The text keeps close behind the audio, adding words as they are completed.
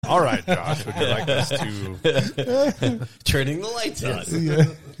All right, Josh, would you like us to... Turning the lights on. Yeah.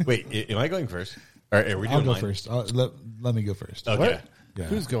 Wait, am I going first? Or are we doing I'll go mine? first. Let me go first. Okay. What? Yeah.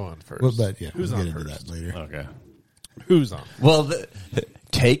 Who's going first? Well, but yeah, Who's we'll on get into first? that later. Okay. Who's on? Well,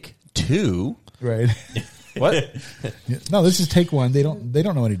 take two. Right. What? Yeah. No, this is take one. They don't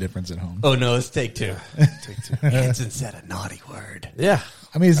know any difference at home. Oh, no, it's take two. Take two. Hanson said a naughty word. Yeah.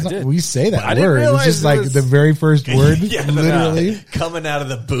 I mean, it's not, did. we say that I didn't word. It's realize just it like was- the very first word, literally. Coming out of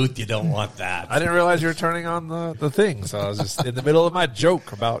the booth, you don't want that. I didn't realize you were turning on the thing, so I was just in the middle of my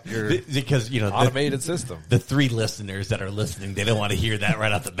joke about your Because, automated system. the three listeners that are listening, they don't want to hear that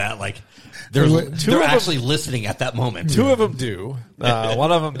right off the bat. Like, they're of them- actually listening at that moment. Two of them do.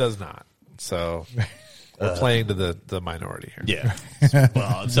 One of them does not. So we're playing to the minority here. Yeah.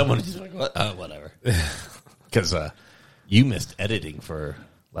 Well, someone's just like, what? Whatever. Because you missed editing for,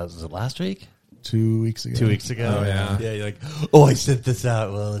 was it last week? 2 weeks ago. 2 weeks ago? Oh, yeah. Yeah, you're like, oh, I sent this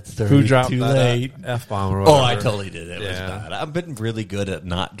out. Well, it's Who dropped too that late. F-bomb or whatever? Oh, I totally did. It was Yeah. bad. I've been really good at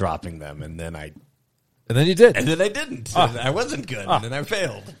not dropping them, and then I you did. didn't. And I wasn't good, and then I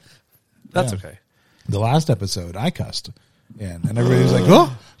failed. That's Yeah. okay. The last episode, I cussed. And everybody was like,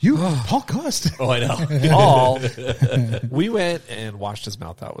 oh, you, Paul cussed. Oh, I know. All we went and washed his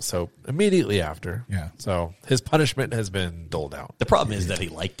mouth out with soap immediately after. Yeah. So his punishment has been doled out. The problem is that he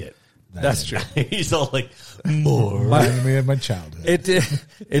liked it. That's true. He's all like, more. Reminded me of my childhood. It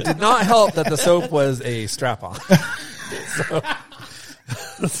did not help that the soap was a strap on.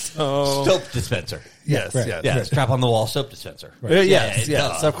 So Soap dispenser. yes, right. yes. Yeah, strap on the wall soap dispenser. Yes, Yeah,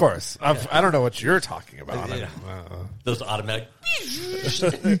 yes, duh. of course. I don't know what you're talking about. Yeah. Those automatic.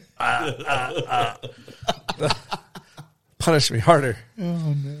 Punish me harder. Oh,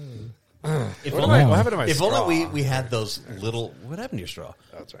 no. If What only, happened to my if straw? only we had those little. What happened to your straw?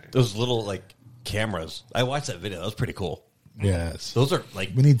 That's right. Those little like cameras. I watched that video. That was pretty cool. Yes. Those are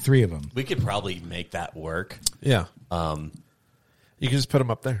like We need 3 of them. we could probably make that work. Yeah. You can just put them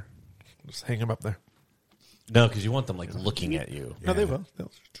up there. Just hang them up there. No, because you want them like looking at you. No, they will.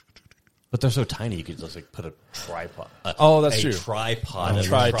 But they're so tiny, you could just like put a tripod. Oh, that's a true. Tripod. a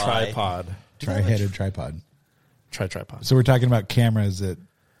Tripod. Tri-headed tripod. Tripod. So we're talking about cameras that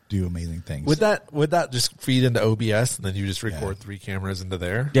do amazing things. Would that just feed into OBS and then you just record 3 cameras into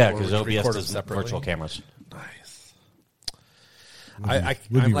there? Yeah, Or because would you OBS record does them separately? virtual cameras. Nice.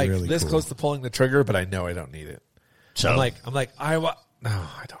 Would I'm be like really this cool. close to pulling the trigger, but I know I don't need it. So I'm like no,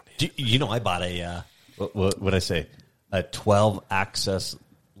 I don't need it. you know, I bought a what would I say? A 12 axis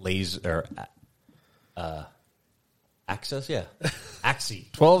laser access, yeah,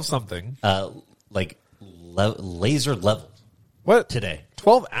 Axie, 12 something. like laser level What today.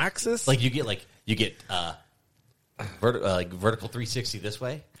 12 axis? Like you get vertical 360 this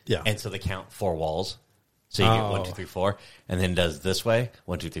way, Yeah. and so they count 4 walls. So you get 1, 2, 3, 4, and then it does this way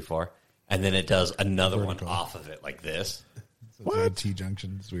 1, 2, 3, 4, and then it does another one off of it like this. So it's like a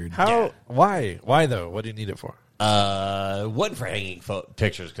T-junction. It's weird. How? Yeah. Why though? What do you need it for? One for hanging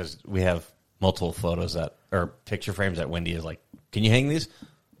pictures because we have multiple photos or picture frames that Wendy is like, can you hang these?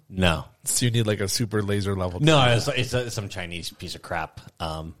 No. So you need like a super laser level. No, it's some Chinese piece of crap.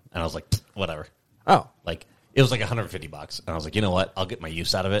 And I was like, whatever. Oh, Like, it was like $150. And I was like, you know what? I'll get my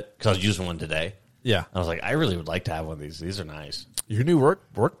use out of it because I was using one today. yeah. I was like, I really would like to have one of these. These are nice. Your new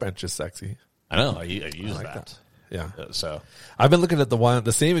workbench is sexy. I know. I use like that. Yeah. So, I've been looking at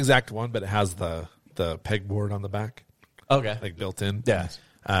the same exact one, but it has the pegboard on the back, okay. like built in. Yeah.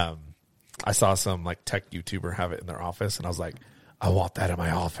 I saw some like tech YouTuber have it in their office, and I was like, I want that in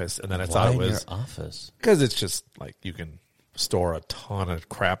my office. And then I Why thought it in your was office? because it's just like you can store a ton of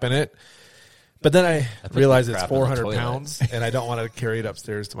crap in it. But then I put realized the it's crap in the 400 toilet. pounds, and I don't want to carry it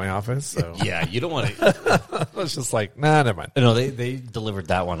upstairs to my office. So Yeah, you don't want to. I was just like, nah, never mind. No, they delivered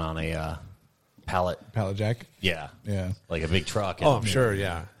that one on a pallet. Pallet jack. Yeah. Yeah. Like a big truck. Oh, I'm sure.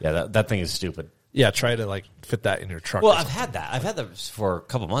 Yeah. Yeah, that thing is stupid. Yeah. Try to like fit that in your truck. Well, or I've something. had that. I've had that for a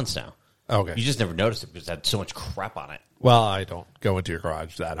couple months now. Okay. You just never noticed it because it had so much crap on it. Well, I don't go into your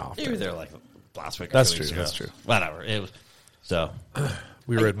garage that often. You were there like last week. Or That's 2 weeks true, ago. that's true. Whatever. It was so.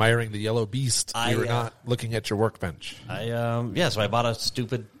 We were admiring the yellow beast. I, We were not looking at your workbench. So I bought a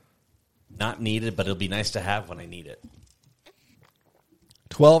stupid, not needed, but it'll be nice to have when I need it.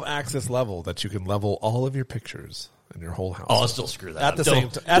 12 axis level that you can level all of your pictures in your whole house. Oh, I'll still screw that at up. the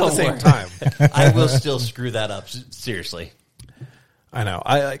Don't- same don't same worry. time. I will still screw that up. Seriously. I know.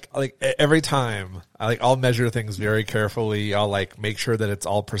 I like every time I'll measure things very carefully. I'll like make sure that it's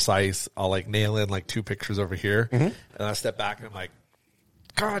all precise. I'll like nail in like 2 pictures over here, and I step back and I'm like,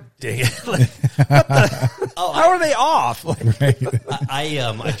 God dang it! Like, what the, how are they off? Like,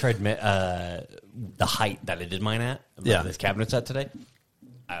 I tried the height that I did mine at. Yeah. This cabinet's at today.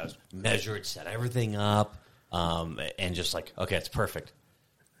 I was measured, set everything up, and just like, okay, it's perfect.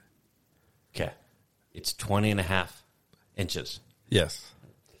 Okay. It's 20 and a half inches. Yes.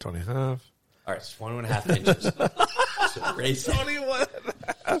 20 and a half. All right, it's 21 and a half inches. So raise it. 21.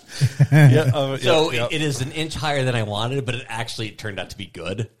 It is an inch higher than I wanted, but it actually turned out to be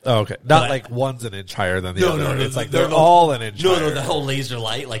good. Oh, okay. Not like one's an inch higher than the other. No, it's like they're all an inch higher. No, the whole laser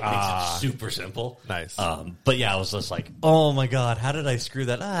light makes it super simple. Nice. But yeah, I was just like, oh my God, how did I screw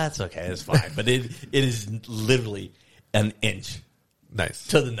that? That's okay, it's fine. But it is literally an inch Nice.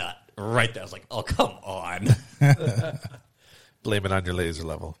 to the nut right there. I was like, oh, come on. Blame it on your laser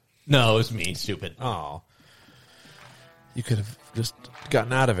level. No, it was me, stupid. Oh. You could have just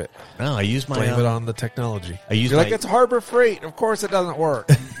gotten out of it. No, I used my... Blame it on the technology. You're like, it's Harbor Freight. Of course it doesn't work.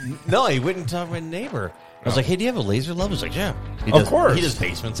 No, he wouldn't talk to my neighbor. I was like, hey, do you have a laser level? He's like, yeah. Of course. He does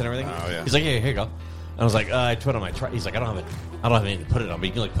basements and everything. Oh, yeah. He's like, yeah, here you go. And I was like, I put it on my He's like, I don't have anything to put it on, but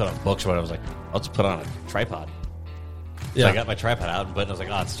you can like put it on books or whatever. I was like, I'll just put it on a tripod. Yeah. So I got my tripod out, but I was like,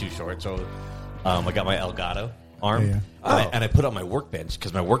 oh, it's too short. So I got my Elgato arm, and I put it on my workbench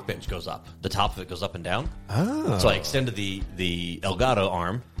because my workbench goes up. The top of it goes up and down. Oh. So I extended the Elgato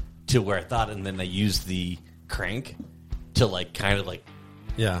arm to where I thought, and then I used the crank to like kind of like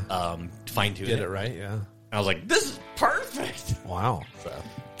fine tune Get it right, yeah. And I was like, this is perfect. Wow. So,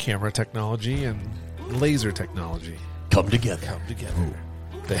 camera technology and laser technology come together.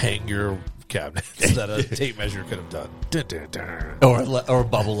 To hang your cabinets that a tape measure could have done. Dun, dun, dun. Or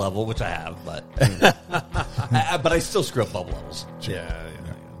bubble level, which I have, but but I still screw up bubble levels. Yeah.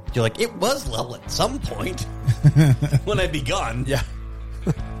 You're like, it was level at some point when I begun. Yeah.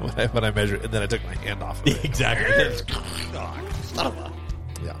 when I measured, and then I took my hand off of it. Exactly.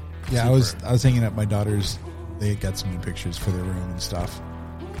 Yeah. Yeah, I was hanging up my daughters. They got some new pictures for their room and stuff,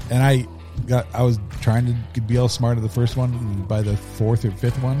 and I was trying to be all smart at the first one, and by the fourth or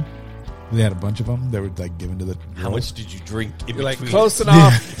fifth one, they had a bunch of them that were like given to the girls. How much did you drink? You're like, close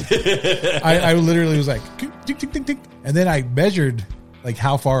enough. Yeah. I literally was like, tick, tick, tick, tick. And then I measured like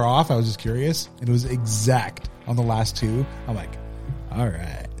how far off. I was just curious, and it was exact on the last two. I'm like, all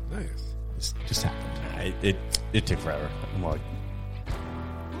right, nice. Just happened. It took forever. I'm like,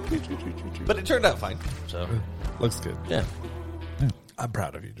 but it turned out fine. So looks good. Yeah. I'm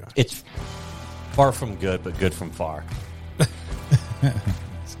proud of you, Josh. It's far from good, but good from far.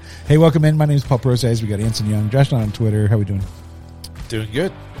 Hey, welcome in. My name is Paul Process. We got Anson Young, Josh on Twitter. How we doing? Doing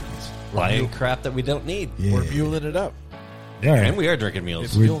good. Buying crap that we don't need. Yeah. We're muling it up. Yeah. And we are drinking mules.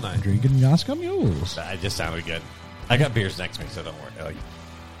 It's mule night. Drinking Moscow mules. That just sounded good. I got beers next to me, so don't worry.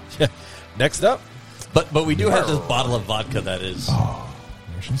 Yeah. Next up. But we do have this bottle of vodka that is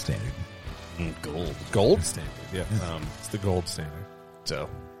Russian standard. Gold. Gold standard. Yeah. It's the gold standard. So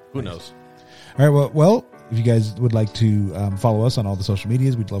who knows? All right. Well, if you guys would like to follow us on all the social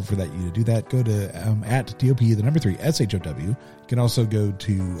medias, we'd love for you to do that. Go to at DOP, the number 3, SHOW. You can also go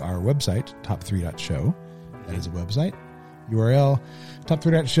to our website, top3.show. That is a website. URL,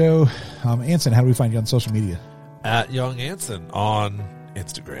 top3.show. Anson, how do we find you on social media? At Young Anson on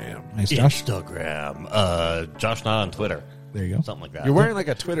Instagram. Nice, Josh. Instagram. Josh not on Twitter. There you go. Something like that. You're wearing like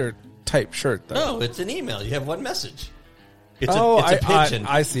a Twitter type shirt, though. No, it's an email. You have one message. It's a pigeon.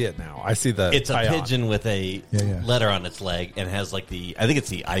 I see it now. I see the. It's a pigeon with a Yeah. letter on its leg and has like I think it's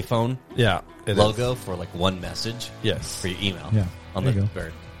the iPhone logo for like one message. Yes. For your email. Yeah. On There the you go.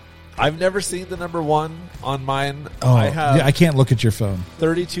 bird. I've never seen the number 1 on mine. Oh, I have I can't look at your phone.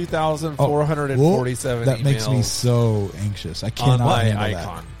 32,447 That makes me emails so anxious. I on cannot my handle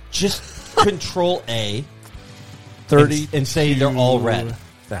icon. Just Control A 30 and say they're all red.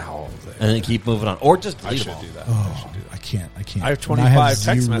 1,000. And then keep moving on. Or just I delete should them all. do that. that. I can't. I have And 25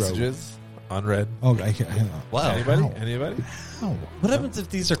 text 0. messages unread. Oh, I can't. Wow. Anybody? How? What happens if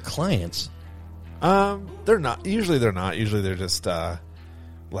these are clients? They're not. Usually they're not. Usually they're just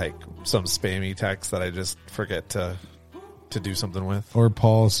like some spammy text that I just forget to do something with. Or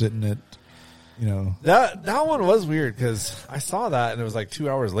Paul sitting at, That one was weird because I saw that and it was like 2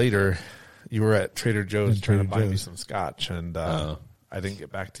 hours later. You were at Trader Joe's trying to buy me some scotch, and I didn't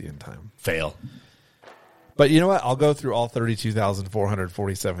get back to you in time. Fail. But you know what? I'll go through all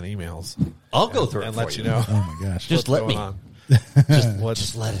 32,447 emails. I'll go through and it for let you know. Oh my gosh. Just let me.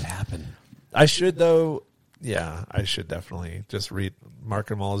 Just let it happen. I should though. Yeah, I should definitely just mark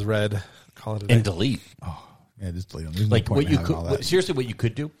them all as red. Call it a day. And delete. Oh, yeah, just delete them. There's no Like point what in you having all could that. seriously, what you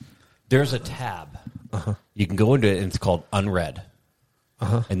could do. There's a tab. You can go into it, and it's called unread.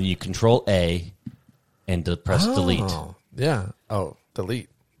 And then you Control A and press delete. Yeah. Oh, delete.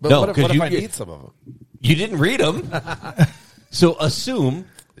 But No, what if 'cause I need some of them? You didn't read them, so assume.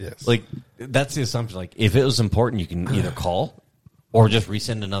 Yes. Like that's the assumption. Like if it was important, you can either call Or just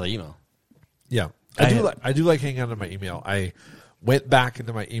resend another email. Yeah. I do like hanging on to my email. I went back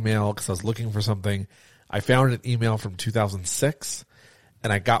into my email because I was looking for something. I found an email from 2006,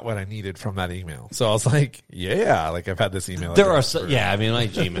 and I got what I needed from that email. So I was like, yeah, like I've had this email. There are I mean, my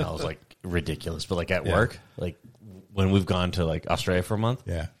Gmail is like ridiculous, but like at work, like when we've gone to like Australia for a month,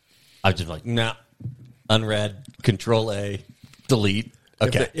 I've just like, nah, unread, Control A, delete.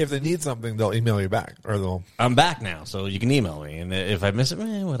 Okay. If they need something, they'll email you back, or they'll. I'm back now, so you can email me, and if I miss it,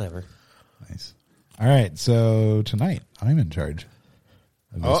 whatever. Nice. All right, so tonight I'm in charge.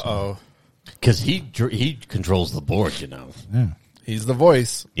 Because he controls the board, you know. Yeah. He's the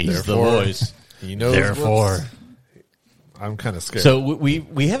voice. He's the voice. He knows. Therefore, I'm kind of scared. So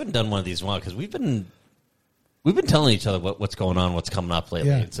we haven't done one of these in a while because we've been telling each other what's going on, what's coming up lately.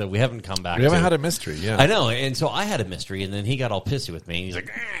 Yeah. And so we haven't come back. We haven't had a mystery. Yeah, I know. And so I had a mystery, and then he got all pissy with me. And he's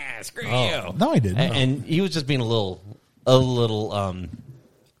like, "Screw you!" No, I didn't. And he was just being a little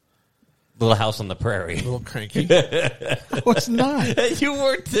house on the prairie. a little cranky. I was not. You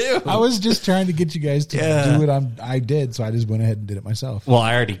were too. I was just trying to get you guys to do what I did, so I just went ahead and did it myself. Well,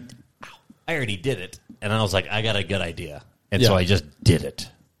 I already did it, and I was like, I got a good idea, and so I just did it.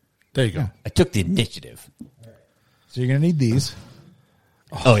 There you go. I took the initiative. So you're gonna need these.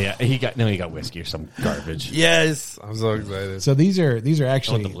 Oh yeah, he got whiskey or some garbage. Yes, I'm so excited. So these are I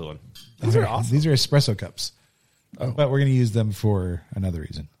actually want the blue one. these are awesome. These are espresso cups, but we're gonna use them for another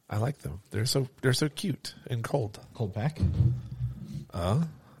reason. I like them. They're so cute and cold. Cold pack.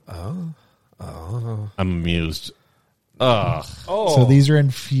 I'm amused. Ugh. Oh, So these are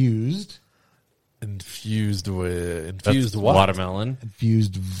infused infused That's what? watermelon.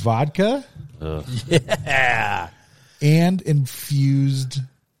 infused vodka Ugh. Yeah. and infused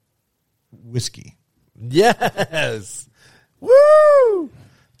whiskey. Yes. Woo!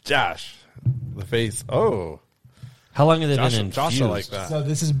 Josh, the face. Oh, How long have they Josh, been infused? Josh will like that. So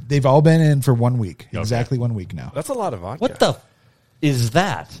they've all been in for 1 week. Exactly 1 week now. That's a lot of vodka. What the is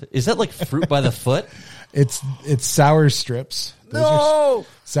that? Is that like fruit by the foot? It's sour strips. Those are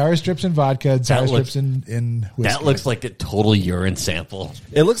sour strips in vodka and sour strips in whiskey. That looks like a total urine sample.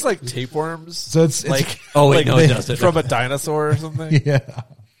 It looks like tapeworms. So it's like Oh wait, like no, it doesn't. from a dinosaur or something. yeah.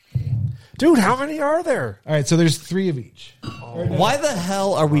 Dude, how many are there? All right, so there's 3 of each. Why the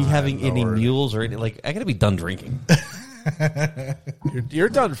hell are we having any mules or any? Like, I gotta be done drinking. You're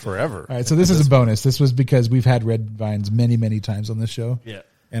done forever. All right, so this is a bonus. This was because we've had red vines many, many times on this show. Yeah.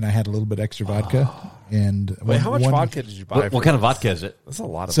 And I had a little bit extra vodka. And Wait, how much vodka did you buy? What kind of vodka is it? That's a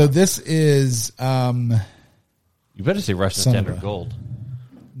lot of. So vodka. this is You better say Russian Son of Standard a- Gold.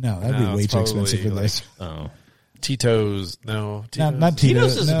 no, that'd No, be way it's too expensive for probably this. Oh, Tito's. No, Tito's. Not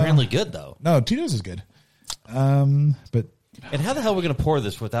Tito's Tito's. is no. apparently good though. No, Tito's is good. But And how the hell are we gonna pour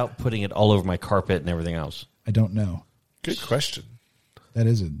this without putting it all over my carpet and everything else? I don't know. Good question. That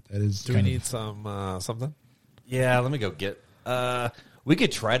is Do we kind need some something? Yeah, let me go get. We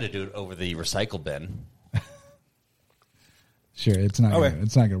could try to do it over the recycle bin. sure it's not Okay. gonna,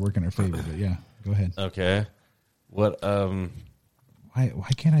 it's not going to work in our favor, but yeah, go ahead. Okay. What? Why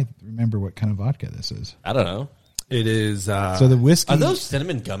can't I remember what kind of vodka this is? I don't know. It is. So the whiskey Are those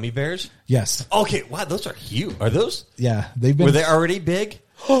cinnamon gummy bears? Yes. Okay. Wow, those are huge. Are those? Yeah, they've been Were they already big?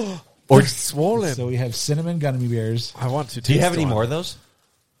 or swollen? So we have cinnamon gummy bears. I want to. Do you taste have any one. more of those?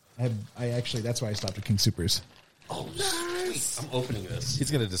 I actually that's why I stopped at King Supers. Oh, nice. I'm opening this.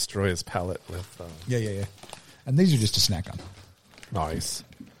 He's going to destroy his palate with. Yeah. And these are just a snack on. Nice.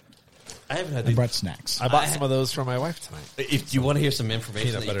 I haven't had I these. brought snacks. I bought some of those for my wife tonight. If you want to hear some information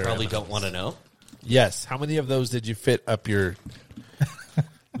Peanut that you butter probably M&Ms. don't want to know, Yes. How many of those did you fit up your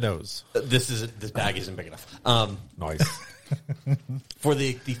nose? this bag isn't big enough. Nice. For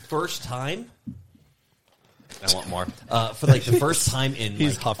the first time, I want more. For like the first time in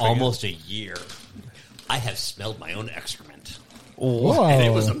He's like huffing almost a year, I have smelled my own excrement, Whoa. and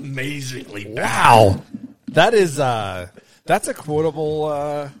it was amazingly bad. Wow. That is. That's a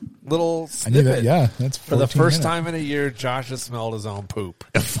quotable little I knew snippet. that. Yeah, that's For the 14 first minutes. time in a year, Josh has smelled his own poop,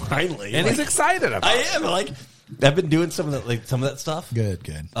 Finally, and like, he's excited about I it. am like I've been doing some of that stuff. Good.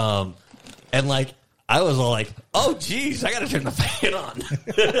 And like I was all like, "Oh, geez, I got to turn the fan on."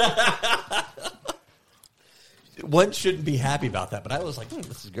 One shouldn't be happy about that, but I was like,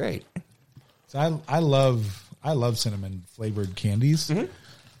 "This is great." So I love cinnamon flavored candies.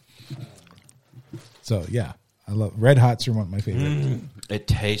 Mm-hmm. So yeah, I love Red Hots are one of my favorite. It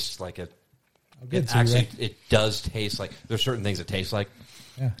tastes like a. good, It so you're actually, right. it does taste like. There's certain things it tastes like,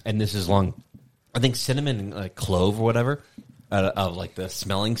 Yeah. and this is long. I think cinnamon and like clove or whatever, of like the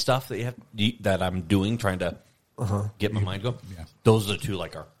smelling stuff that that I'm doing, trying to get my mind going. Yeah. Those are the two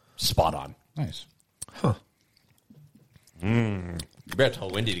like are spot on. Nice. Huh. You better tell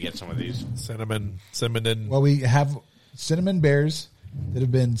Wendy to get some of these. Cinnamon. Well, we have cinnamon bears that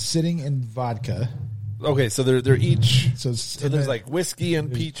have been sitting in vodka. Okay, so they're each. So there's like whiskey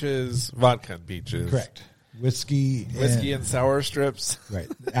and peaches, vodka and peaches. Correct. Whiskey and sour strips. Right.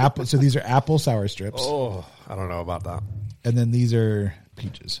 Apple. So these are apple sour strips. Oh, I don't know about that. And then these are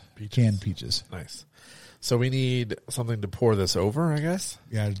peaches. Canned peaches. Nice. So we need something to pour this over, I guess.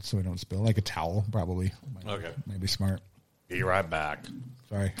 Yeah, so we don't spill. Like a towel, probably. Okay. Maybe smart. Be right back.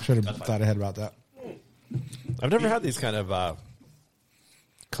 Sorry. Should have thought ahead about that. I've never had these kind of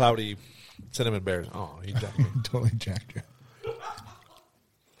cloudy cinnamon bears. Oh, he jacked me. Totally jacked you.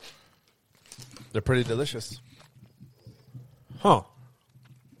 They're pretty delicious. Huh.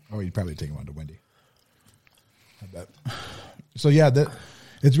 Oh, you'd probably take them on to Wendy. I bet. So, yeah,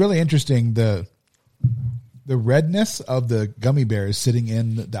 it's really interesting. The redness of the gummy bears sitting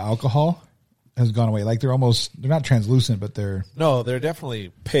in the alcohol has gone away. Like they're not translucent, but they're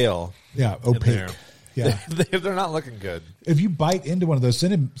definitely pale. Yeah, opaque. Yeah, they're not looking good. If you bite into one of those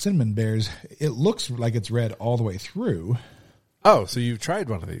cinnamon bears, it looks like it's red all the way through. Oh, so you've tried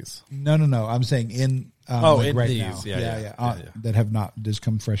one of these? No. I'm saying in in right these. now. Yeah. That have not just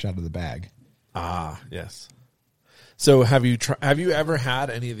come fresh out of the bag. Ah, yes. So have you ever had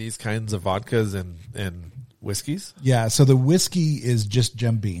any of these kinds of vodkas and whiskeys? Yeah. So the whiskey is just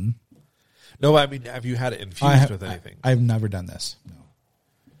Jim Beam. No, I mean, have you had it infused with anything? I've never done this.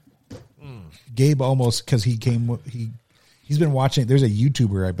 No. Gabe almost, because he's been watching. There's a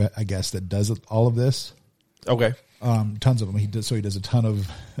YouTuber I guess that does all of this. Okay. Tons of them. He does a ton of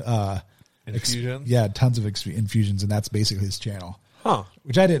infusions. Tons of infusions, and that's basically his channel. Huh.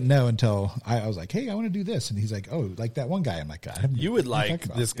 Which I didn't know until I was like, "Hey, I want to do this," and he's like, "Oh, like that one guy." I'm like, "God, you would like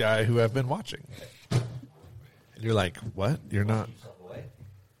this guy who I've been watching." And you're like, "What? You're not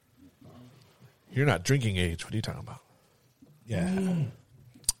drinking age. What are you talking about?" Yeah.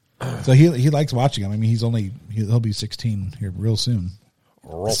 So he likes watching them. I mean, he'll be 16 here real soon.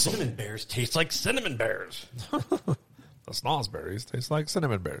 Cinnamon bears taste like cinnamon bears. The snozzberries taste like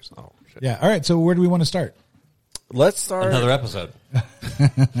cinnamon bears. Oh, shit. Yeah. All right. So where do we want to start? Let's start another episode.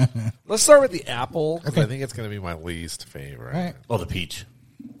 Let's start with the apple, because Okay. I think it's going to be my least favorite. All right. Oh, the peach.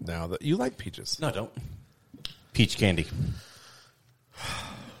 Now that you like peaches, No, I don't. Peach candy.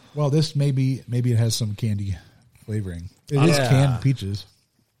 Well, this maybe it has some candy flavoring. It is Yeah. canned peaches.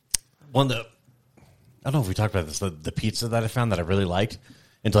 I don't know if we talked about this. The pizza that I found that I really liked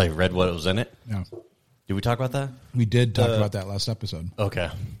until I read what was in it. Yeah. Did we talk about that? We did talk about that last episode. Okay,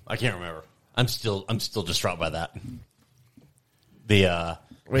 I can't remember. I'm still distraught by that. The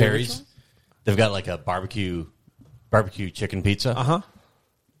Perry's, they've got like a barbecue chicken pizza. Uh-huh.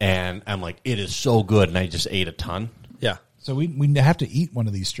 And I'm like, it is so good, and I just ate a ton. yeah. So we have to eat one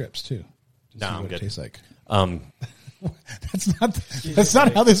of these strips too. To No, see I'm what good. it tastes like. Um, That's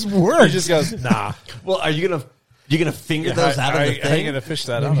not how this works. He just goes, nah. well, are you gonna finger those out of the How are you thing? going to fish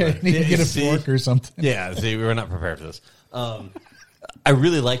that out? You of it? need to get a See? fork or something. Yeah, see, we were not prepared for this. I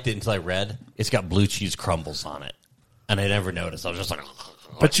really liked it until I read it's got blue cheese crumbles on it, and I never noticed. I was just like,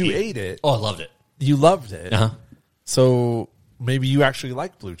 But you ate it. oh, I loved it. You loved it. Uh-huh. So maybe you actually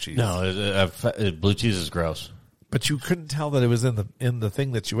like blue cheese. No, blue cheese is gross. But you couldn't tell that it was in the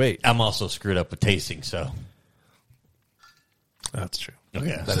thing that you ate. I'm also screwed up with tasting, so That's true.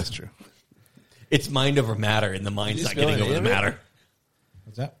 Okay. That is true. it's mind over matter, and the mind's you not spill getting any over the of it? matter.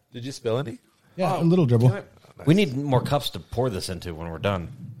 What's that? Did you spill any? Yeah, a little dribble. We need more cups to pour this into when we're done.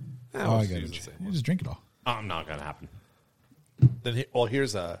 Oh, I got it. You just drink it all. Not gonna happen. Then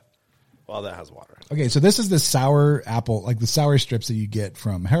here's a. Well, that has water. Okay, so this is the sour apple, like the sour strips that you get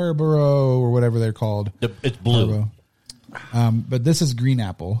from Haribo or whatever they're called. It's blue. Haribo. But this is green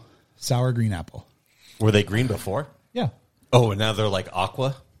apple, sour green apple. Were they green before? Yeah. Oh, and now they're like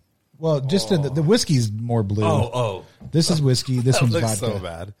aqua. Well, just the whiskey's more blue. Oh. This is whiskey. This That one's looks vodka. so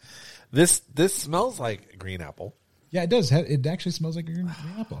bad. This smells like green apple. Yeah, it does. It actually smells like a green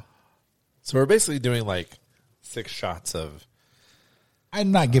apple. So we're basically doing like 6 shots of.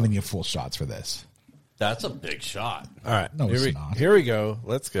 I'm not giving you full shots for this. That's a big shot. All right, No, it's not. Here we go.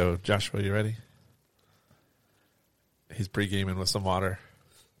 Let's go, Joshua. You ready? He's pre-gaming with some water.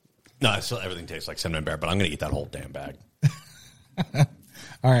 No, still everything tastes like cinnamon bear, but I'm gonna eat that whole damn bag.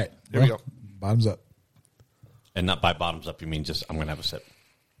 All right. Here we go. Bottoms up. And not by bottoms up, you mean just I'm gonna have a sip.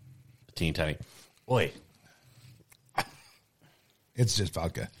 A teeny tiny. Boy. It's just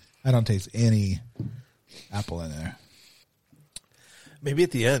vodka. I don't taste any apple in there. Maybe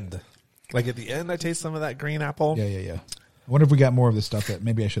at the end. Like at the end, I taste some of that green apple. Yeah. I wonder if we got more of the stuff that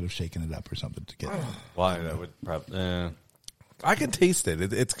maybe I should have shaken it up or something to get. Why that would probably I can taste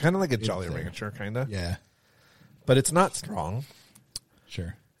it. It's kind of like a Jolly there. Rancher, kind of. Yeah. but it's not strong.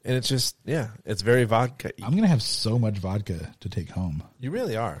 Sure. And it's just, it's very vodka. I'm going to have so much vodka to take home. You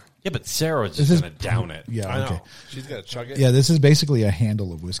really are. Yeah, but Sarah was just going to down it. Yeah, I know. okay. She's going to chug it. Yeah, this is basically a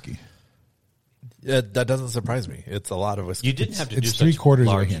handle of whiskey. Yeah, that doesn't surprise me. It's a lot of whiskey. You didn't have to It's do such 3/4 of a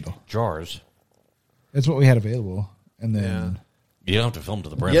large handle. jars. That's what we had available. And then You don't have to fill them to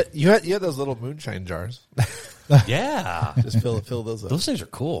the brim. Yeah, you had those little moonshine jars. Yeah. Just fill those up. Those things are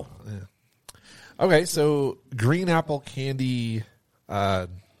cool. Okay, so green apple candy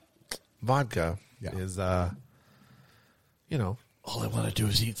vodka is, All I want to do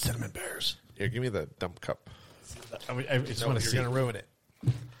is eat cinnamon bears. Here, give me the dump cup. I just No, want to you're see. going to ruin it.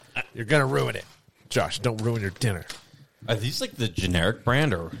 You're going to ruin it. Josh, don't ruin your dinner. Are these like the generic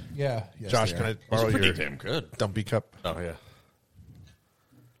brand or? yeah. Yes, Josh, they can are. I These borrow are pretty your damn good. dumpy cup? Oh yeah.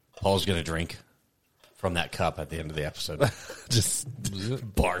 Paul's gonna drink from that cup at the end of the episode. Just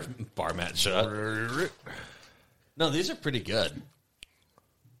bar mat shut. No, these are pretty good.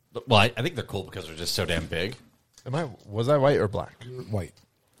 Well, I think they're cool because they're just so damn big. Was I white or black? White,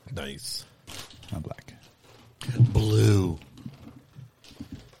 Nice. not black. Blue.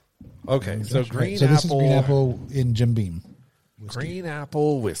 Okay, so green So apple. this is green apple in Jim Beam. Green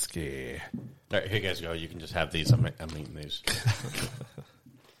apple whiskey. All right, here you guys go. You can just have these. I'm eating these.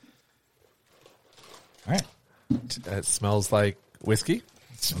 All right. It smells like whiskey.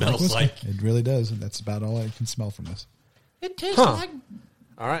 Smells Whiskey. like. It really does. That's about all I can smell from this. It tastes Huh. like.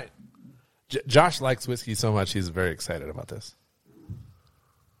 All right. Josh likes whiskey so much, he's very excited about this.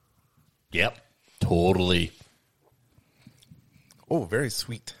 Yep. Totally. Oh, very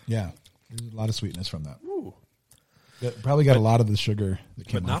sweet. Yeah. There's a lot of sweetness from that. Ooh. Probably got a lot of the sugar that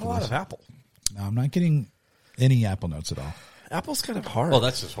came But not off a lot this. of apple. No, I'm not getting any apple notes at all. Apple's kind of hard. Oh,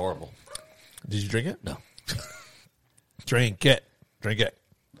 that's just horrible. Did you drink it? No. Drink it. Drink it.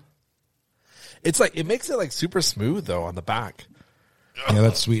 It's like, it makes it like super smooth though on the back. Yeah,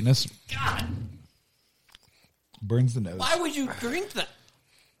 that sweetness God. burns the nose. Why would you drink that?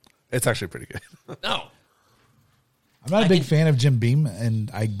 It's actually pretty good. No. I'm not a big fan of Jim Beam,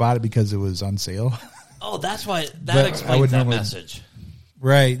 and I bought it because it was on sale. Oh, that's why. But That I explains would that normally- message.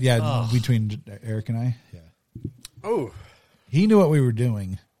 Right, yeah, between Eric and I. Yeah. Oh, He knew what we were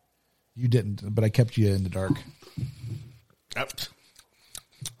doing. You didn't, but I kept you in the dark. I'm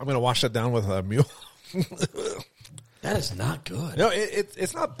going to wash that down with a mule. That is not good. No,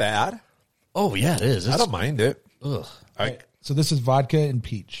 it's not bad. Oh, yeah, it is. I don't mind it. Ugh. So this is vodka and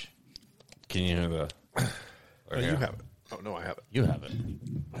peach. Can you hear the... No, you have it. Oh, no, I have it. You have it.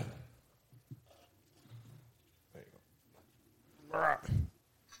 There you go.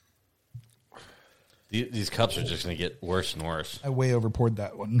 These cups are just going to get worse and worse. I way over poured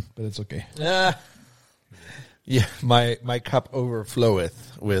that one, but it's okay. Yeah, my cup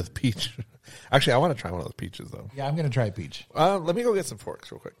overfloweth with peach. Actually, I want to try one of those peaches, though. Yeah, I'm going to try peach. Let me go get some forks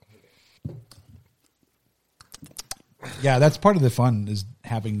real quick. Yeah, that's part of the fun is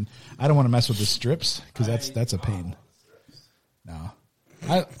having. I don't want to mess with the strips because that's a pain. No,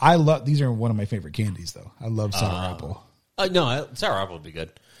 I love these are one of my favorite candies though. I love sour apple. No, sour apple would be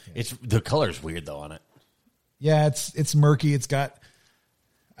good. It's the color's weird though on it. Yeah, it's murky. It's got.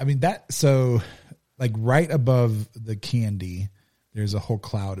 I mean that so like right above the candy, there's a whole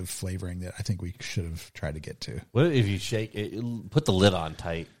cloud of flavoring that I think we should have tried to get to. What if you shake it? Put the lid on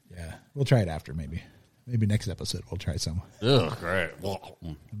tight. Yeah, we'll try it after maybe. Maybe next episode we'll try some. Ugh, great.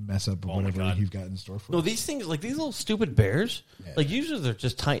 Mess up my whatever God. you've got in store for No, us. these things like these little stupid bears. Yeah. Like usually they're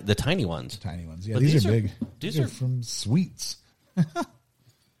just the tiny ones. Tiny ones. Yeah, But these these are are- big. these These are are- from Sweets.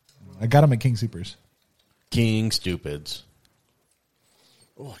 I got them at King Supers. King Stupids.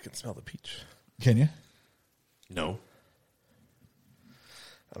 Oh, I can smell the peach. Can you? No.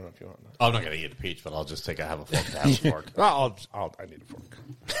 I don't know if you want that. I'm not going to eat a peach, but I'll just have a fork to have a fork. I need a fork.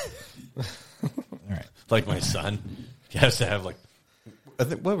 All right. Like my son. He has to have like, I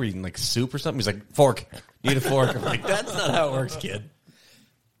think, what were we eating, like soup or something? He's like, fork. Need a fork. I'm like, that's not how it works, kid.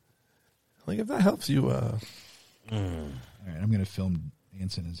 Like, if that helps you, All right. I'm going to film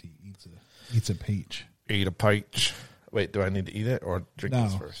Anson as he eats a peach. eat a peach. Wait, do I need to eat it or drink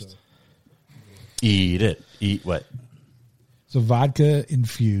this first? So, Eat it. Eat what? so vodka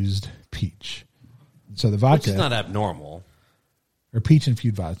infused peach. So the Which vodka is not abnormal. or peach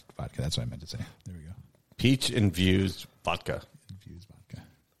infused vodka. That's what I meant to say. There we go. Peach infused vodka. Infused vodka.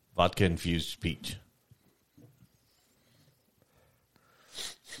 Vodka infused peach.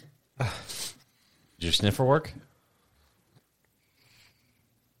 Did your sniffer work?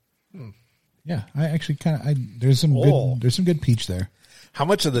 Yeah, I actually kind of. There's some good peach there. How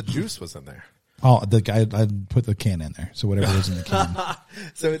much of the juice was in there? Oh, I put the can in there, so whatever was in the can.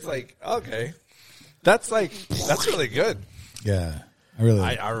 So it's like, okay. That's really good. Yeah, I really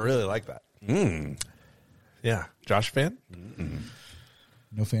like I really like that. Yeah. Josh fan?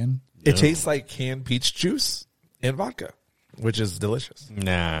 no fan. It tastes like canned peach juice and vodka, which is delicious.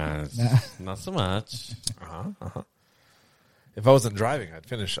 Nah, not so much. If I wasn't driving, I'd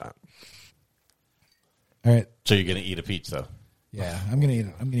finish that. All right. So you're gonna eat a peach though? Yeah, I'm gonna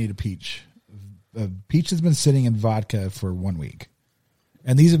eat a peach. Peach has been sitting in vodka for 1 week,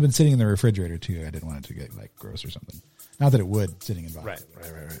 and these have been sitting in the refrigerator too. I didn't want it to get like gross or something. Not that it would sitting in vodka.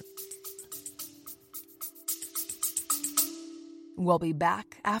 Right. We'll be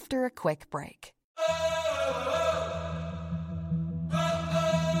back after a quick break.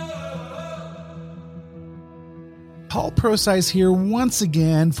 Paul Procise here once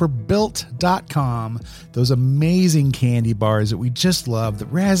again for Built.com. Those amazing candy bars that we just love, the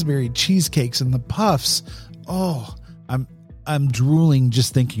raspberry cheesecakes and the puffs. Oh, I'm drooling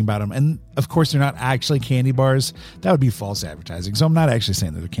just thinking about them. And of course, they're not actually candy bars. That would be false advertising. So I'm not actually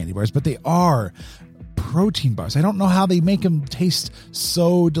saying they're candy bars, but they are protein bars. I don't know how they make them taste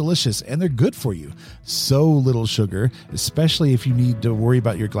so delicious, and they're good for you. So little sugar, especially if you need to worry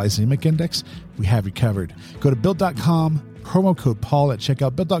about your glycemic index. We have you covered. Go to Built.com, promo code Paul at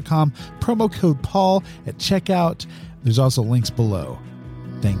checkout. Built.com, promo code Paul at checkout. There's also links below.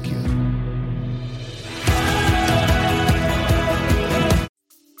 Thank you.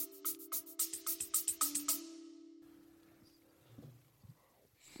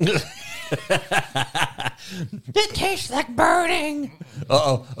 It tastes like burning.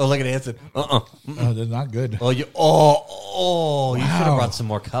 Oh, look at Anson. Oh, they're not good. Oh, you should have brought some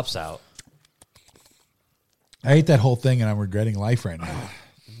more cups out. I ate that whole thing and I'm regretting life right now.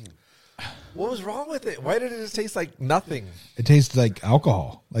 What was wrong with it? Why did it just taste like nothing? It tastes like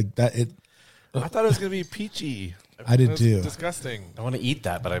alcohol. Like that. I thought it was going to be peachy. I did It was too. Disgusting. I want to eat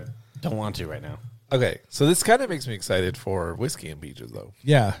that, but I don't want to right now. Okay, so this kind of makes me excited for whiskey and peaches, though.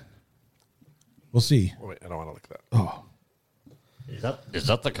 Yeah. We'll see. Oh, wait, I don't want to look at that. Oh, Is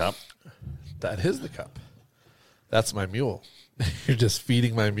that the cup? That is the cup. That's my mule. You're just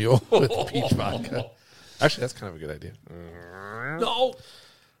feeding my mule with peach vodka. Actually, that's kind of a good idea. No.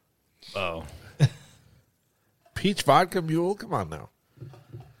 Oh. Peach vodka mule? Come on now.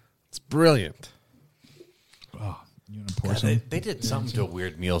 It's brilliant. oh, you want to pour God, some? they did something to a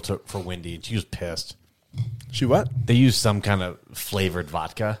weird meal for Wendy, and she was pissed. She what? They used some kind of flavored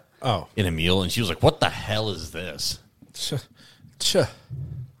vodka in a meal, and she was like, what the hell is this?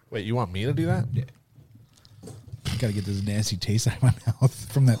 Wait, you want me to do that? Yeah. Got to get this nasty taste out of my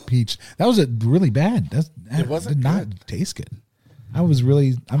mouth from that peach. That was really bad. It wasn't did not taste good. I'm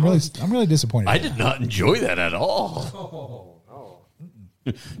really disappointed. I did not enjoy that at all.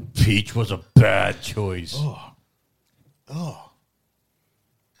 Peach was a bad choice.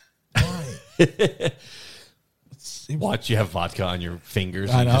 Why? Watch you have vodka on your fingers.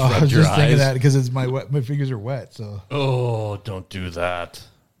 I And know. you just I rub was your just thinking eyes. that because it's my fingers are wet. So Oh, don't do that.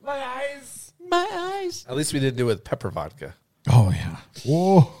 My eyes. My eyes. At least we didn't do it with pepper vodka. oh yeah.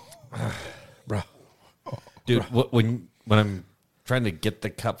 Whoa. Bro. Dude, when I'm trying to get the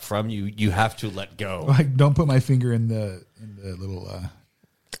cup from you, you have to let go. Like, don't put my finger in the little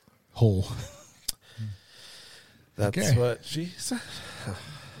hole. That's Okay. what she said.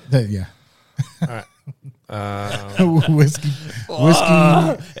 Yeah. All right. whiskey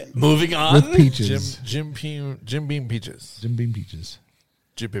Moving on. with peaches. Jim Beam peaches. Jim Beam peaches.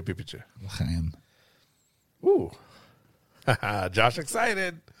 Jim Beam peaches. L'chaim. Ooh. Josh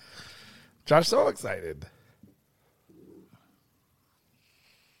excited. Josh so excited.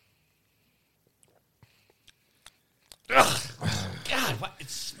 Ugh. God, why, it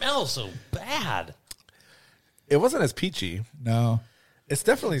smells so bad. It wasn't as peachy. No. It's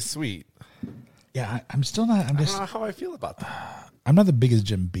definitely sweet. Yeah, I'm still not. I don't know how I feel about that. I'm not the biggest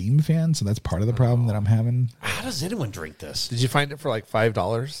Jim Beam fan, so that's part of the problem that I'm having. How does anyone drink this? Did you find it for like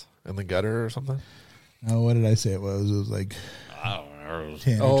 $5 in the gutter or something? Oh, what did I say it was? It was like I don't know.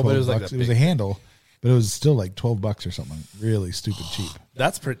 10 or Oh, 12 but it was like bucks. that It was a big- handle, but it was still like $12 or something. Really stupid cheap.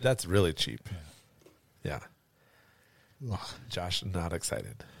 That's really cheap. Yeah. Ugh. Josh not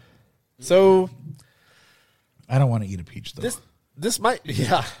excited. So I don't want to eat a peach though. this might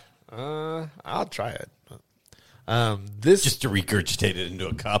I'll try it. This Just to regurgitate it into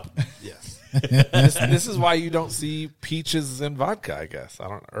a cup. yes. this is why you don't see peaches in vodka, I guess. I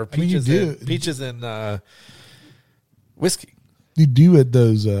don't or mean, you peaches do. peaches in whiskey. You do at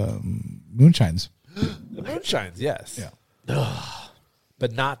those moonshines. The moonshines, yes. Yeah.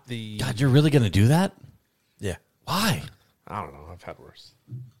 But not the God, you're really going to do that? yeah. Why? I don't know. I've had worse.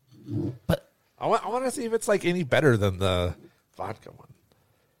 But I want to see if it's like any better than the vodka one.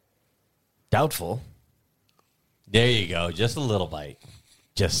 doubtful. There you go. Just a little bite.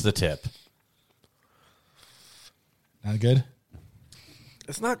 Just the tip. Not good?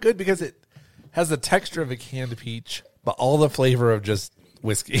 It's not good because it has the texture of a canned peach, but all the flavor of just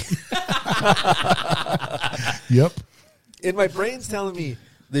whiskey. Yep. And my brain's telling me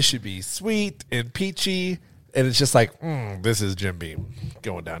this should be sweet and peachy, and it's just like, this is Jim Beam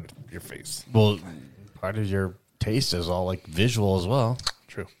going down your face. Well, part of your taste is all like visual as well.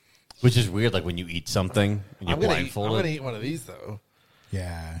 True. Which is weird, like when you eat something and you're I'm gonna blindfolded. eat one of these, though.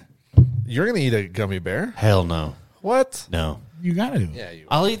 Yeah. You're going to eat a gummy bear? Hell no. What? No. You got to. Yeah, you.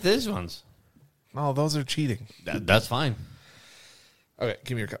 I'll eat these ones. Oh, those are cheating. That's fine. Okay,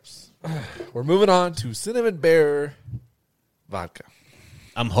 give me your cups. We're moving on to Cinnamon Bear Vodka.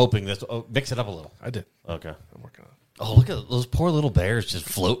 I'm hoping this. Oh, mix it up a little. I did. Okay. I'm working on it. Oh, look at those poor little bears just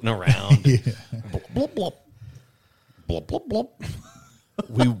floating around. Yeah. Blop, blop. Blop, blop, blop.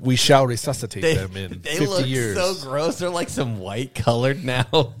 We shall resuscitate them in 50 look years. so gross. They're like some white colored now.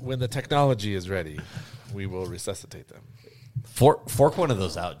 When the technology is ready, we will resuscitate them. Fork one of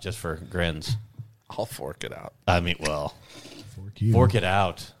those out just for grins. I'll fork it out. I mean, well, You. fork it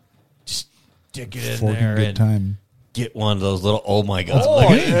out. Just stick it in Forking there good and time. get one of those little. Oh my god! Oh,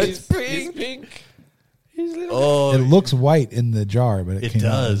 look at it's it. pink. Pink. He's little. Oh, It looks white in the jar, but it It came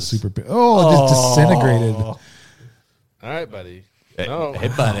out does. as super pink. Oh, it just disintegrated. All right, buddy. Hey, No. hey,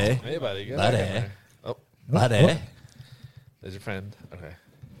 buddy. Hey, buddy. Get Buddy. back in there. Oh, Buddy. there's your friend.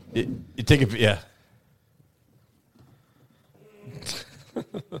 Okay. You take a yeah.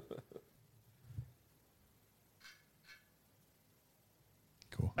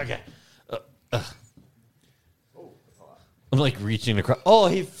 Cool. Okay. I'm like reaching across. Oh,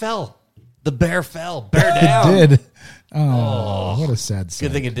 he fell. The bear fell. Bear down. It did. Oh, what a sad sight.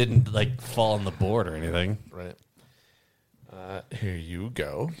 Good thing it didn't like fall on the board or anything. Right. Here you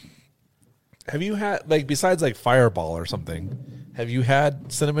go. Have you had, like, besides like Fireball or something, have you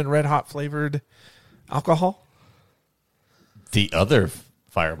had cinnamon red hot flavored alcohol? The other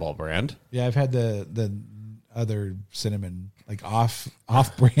Fireball brand. Yeah, I've had the other cinnamon, like off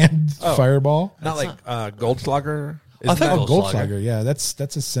brand Oh. Fireball. Not like Goldschlager? I thought Oh, Goldschlager. Goldschlager. Yeah,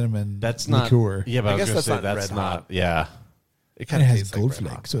 that's a cinnamon That's not liqueur. Yeah, but I I was guess going to that's say not that's red not. hot. Yeah, And It kind it of has tastes gold like red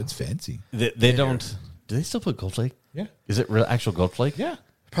flake, hot. so it's fancy. they don't. Do they still put Gold Flake? Yeah. Is it real actual Gold Flake? Yeah.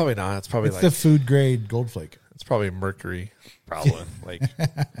 Probably not. It's probably It's like the food grade gold flake. it's probably mercury. Probably. Like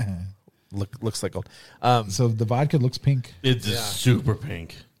looks like gold. So the vodka looks pink. It's just super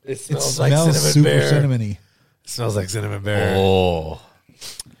pink. It It smells super cinnamony. It smells like cinnamon bear. Oh,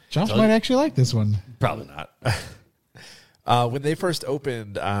 Josh might actually like this one. probably not. When they first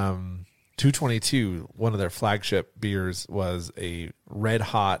opened 222, one of their flagship beers was a red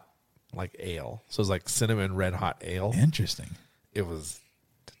hot like ale. So it was like cinnamon red hot ale. Interesting. It was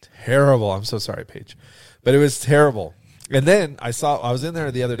terrible. I'm so sorry, Paige. But it was terrible. And then I was in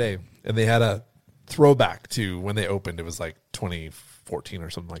there the other day and they had a throwback to when they opened. It was like 2014 or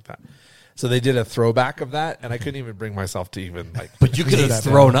something like that. So they did a throwback of that and I couldn't even bring myself to even like. But you could have that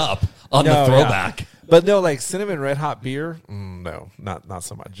thrown up on No, the throwback. yeah. But no, like cinnamon red hot beer. No, not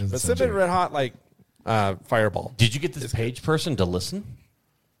so much. But sound cinnamon red hot like Fireball. Did you get this page person to listen?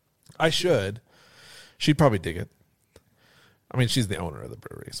 I should. She'd probably dig it. I mean, she's the owner of the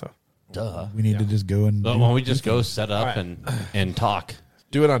brewery, so Duh. We need to just go and Why do- don't we just go set up All right. and talk?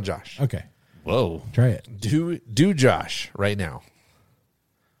 do it on Josh. Okay. Whoa. Try it. Do Josh right now.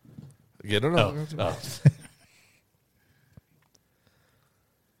 Get it on. Oh.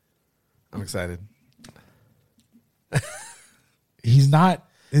 I'm excited. He's not.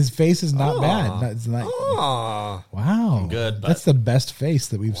 His face is not bad. It's not. Oh, Wow. good, but- That's the best face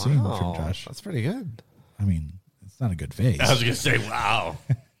that we've seen from Josh. That's pretty good. I mean, it's not a good face. I was going to say, wow.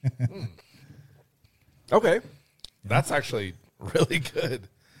 Okay, that's actually really good.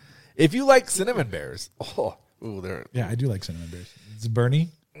 If you like cinnamon bears, they're Yeah, I do like cinnamon bears. It's Bernie.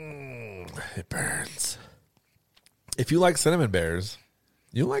 it burns. If you like cinnamon bears,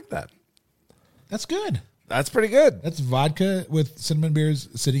 you like that. That's good. That's pretty good. That's vodka with cinnamon beers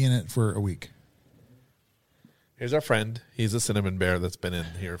sitting in it for a week. Here's our friend. He's a cinnamon bear that's been in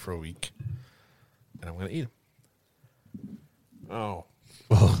here for a week, and I'm going to eat him. Oh,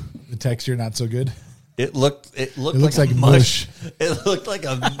 The texture not so good. It looks looks like a mush. It looked like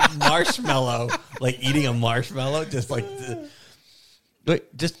a marshmallow, like eating a marshmallow. Just like,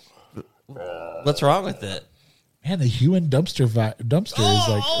 what's wrong with it? Man, the Human dumpster is like, it's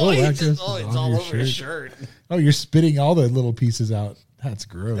all over his shirt. Oh, you're spitting all the little pieces out. That's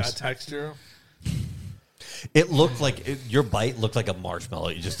gross. that texture. It looked like your bite looked like a marshmallow.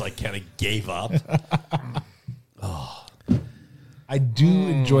 You just like kind of gave up. I do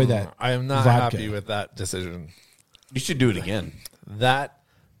enjoy that. I am not vodka. happy with that decision. You should do it again. That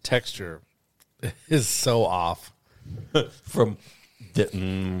texture is so off. From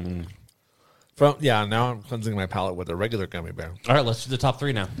now I'm cleansing my palate with a regular gummy bear. All right, let's do the top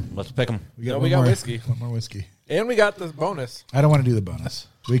 3 now. Let's pick them. We got one more- whiskey. One more whiskey. And we got the bonus. I don't want to do the bonus.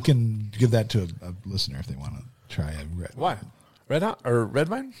 We can give that to a listener if they want to try a red. Why? Red hot or red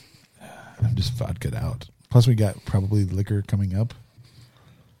wine? I'm just vodka'd out. Plus, we got probably liquor coming up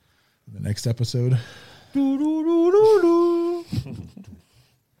in the next episode.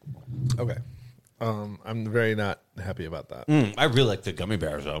 Okay. I'm very not happy about that. I really like the gummy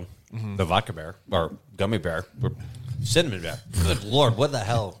bears, though. The vodka bear, or gummy bear, or cinnamon bear. Good Lord, what the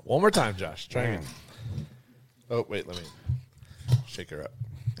hell? One more time, Josh. Try again. Oh, wait, let me shake her up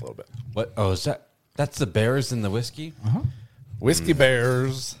a little bit. What? Oh, is that's the bears in the whiskey? Whiskey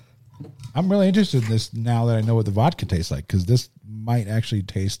bears. I'm really interested in this now that I know what the vodka tastes like, because this might actually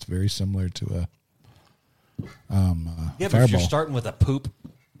taste very similar to a Yeah, but if Fireball. you're starting with a poop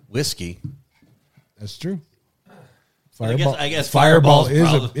whiskey, That's true. I guess Fireball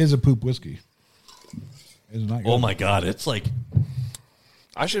Fireball's is a poop whiskey. It's not good. oh my God, it's like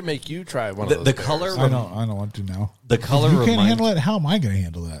I should make you try one of those. the bears. color. I don't want to now. The color If you can't reminds handle it, how am I going to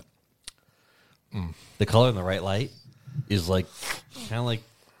handle that? the color in the right light is like kind of like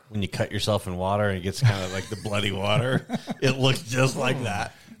when you cut yourself in water and it gets kind of like the bloody water. It looks just like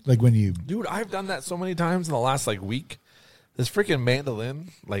that. Like when you Dude, I've done that so many times in the last week. This freaking mandolin,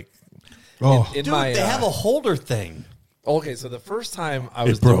 in Dude, my, they have a holder thing. Okay, so the first time I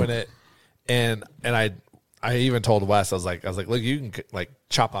was broke. doing it, and I even told Wes, I was like, look, you can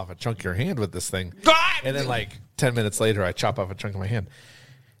chop off a chunk of your hand with this thing, and then 10 minutes later, I chop off a chunk of my hand,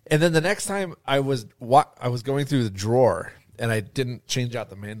 and then the next time I was going through the drawer, and I didn't change out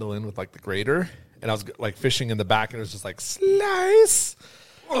the mandolin with the grater, and I was fishing in the back, and it was just slice.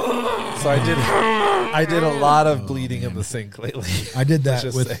 So I did a lot of bleeding in the sink lately. I did that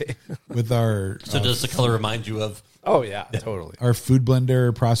Let's just say. with our So does the color remind you of? Oh yeah, totally. our food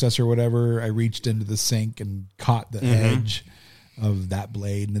blender processor, whatever. I reached into the sink and caught the edge of that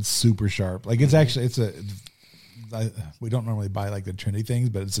blade, and it's super sharp. It's actually we don't normally buy the trendy things,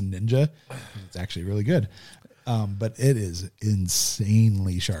 but it's a Ninja. It's actually really good, but it is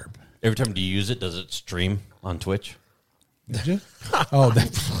insanely sharp. Every time you use it, does it stream on Twitch? Ninja? Oh,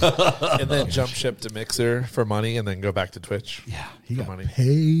 that. And then jump ship to Mixer for money, and then go back to Twitch. Yeah, he for got money.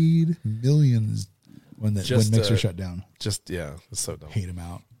 paid millions when Mixer shut down. Just it's so dumb. Paid him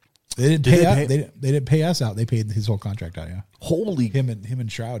out. They didn't pay. They didn't pay us out. They paid his whole contract out. Yeah, Holy! him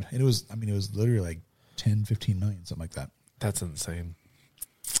and Shroud. And it was literally 10, 15 million, something like that. That's insane.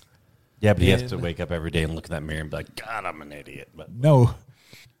 Yeah, but he has to wake up every day and look in that mirror and be like, God, I'm an idiot. But No,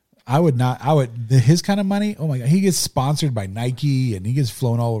 I would not. His kind of money. Oh my god, he gets sponsored by Nike and he gets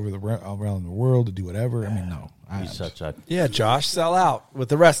flown all around the world to do whatever. I mean, no, he's such a. Yeah, Josh, sell out with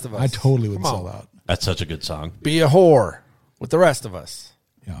the rest of us. I totally would Come sell on. out. That's such a good song. Be a whore with the rest of us.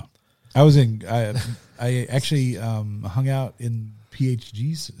 Yeah, I was in. I actually hung out in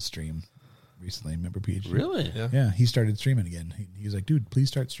PHG's stream recently. Remember PHG? Really? Yeah. Yeah, he started streaming again. He was like, "Dude, please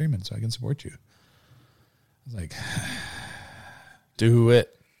start streaming so I can support you." I was like, Do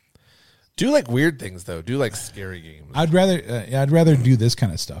it. Do weird things though. Do scary games. I'd rather do this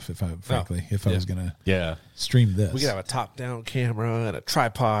kind of stuff if I was gonna Yeah. stream this. We could have a top-down camera and a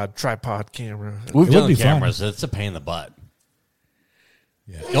tripod camera. We've It would done be cameras. It's a pain in the butt.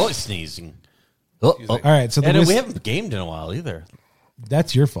 Yeah. You're always sneezing. Oh, All right, so and we haven't gamed in a while either.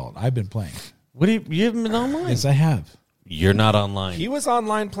 that's your fault. I've been playing. What do you haven't been online? Yes, I have. You're not online. He was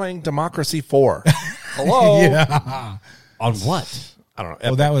online playing Democracy 4. Hello. Yeah. On what? I don't know.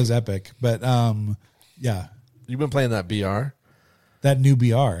 Well, that was epic, but yeah, You've been playing that BR? that new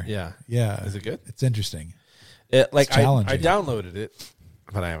BR. Yeah. Yeah. Is it good? It's interesting. It It's I challenging. downloaded it,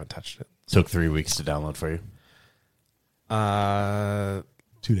 but I haven't touched it. Took 3 weeks to download for you.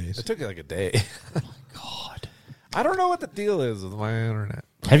 2 days. It took a day. God. I don't know what the deal is with my internet.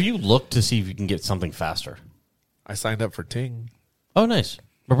 Have you looked to see if you can get something faster? I signed up for Ting. Oh, nice.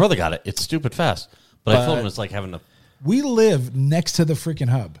 My brother got it. It's stupid fast. But I told him it's like having a. We live next to the freaking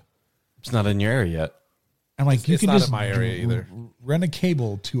hub. It's not in your area yet. I'm like, you It's can not just in my area either. Run a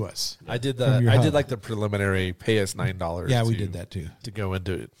cable to us. I did From your hub. the preliminary pay us $9. Yeah, we did that too. to go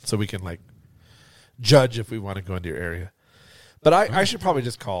into it, so we can judge if we want to go into your area. But I should probably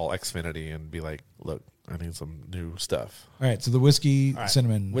just call Xfinity and be like, look, I need some new stuff. All right, so the whiskey, All right.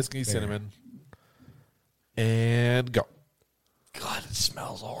 cinnamon, Whiskey, bear. cinnamon, and go. God, it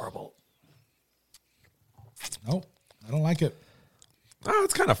smells horrible. Nope, I don't like it. Oh,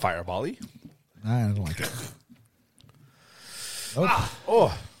 it's kind of fireball-y. I don't like it. Nope.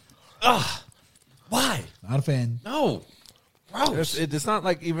 Oh, Why? Not a fan. No. Gross. It's not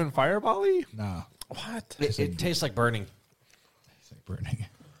like even Fireball-y? No. What? It tastes like burning. Tastes like burning.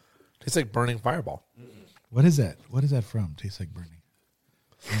 Tastes like burning Fireball. What is that? What is that from? Tastes like burning.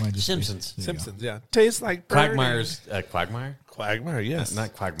 Or am I just Simpsons. There you go. Simpsons, yeah. Tastes like burning. Quagmire's Quagmire? Quagmire, yes.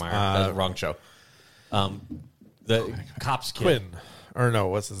 Not Quagmire. That's the wrong show. The Cops Kid. Quinn. Or no,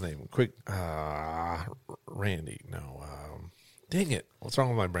 what's his name? Randy. No. Dang it. What's wrong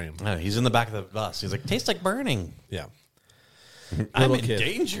with my brain? No, he's in the back of the bus. He's like, tastes like burning. Yeah. I'm in kid.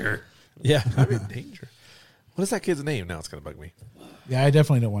 danger. Yeah, I'm in danger. What is that kid's name? Now it's going to bug me. Yeah, I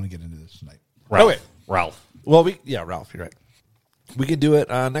definitely don't want to get into this tonight. Ralph. Oh, wait. Ralph. Well, Ralph, you're right. We can do it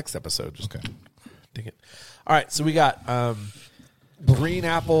next episode. Just Okay. dang it. All right, so we got green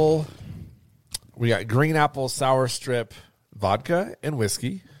apple. We got green apple sour strip vodka and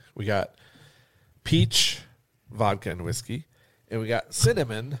whiskey. We got peach vodka and whiskey. And we got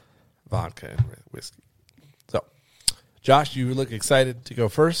cinnamon vodka and whiskey. So, Josh, you look excited to go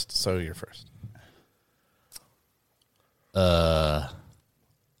first, so you're first.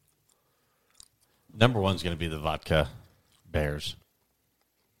 Number one's going to be the vodka bears.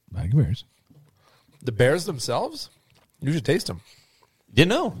 Vodka bears. The bears themselves? You should taste them. You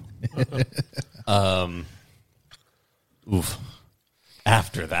know. Oof.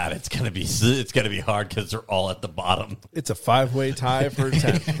 After that, it's gonna be hard because they're all at the bottom. It's a 5-way tie for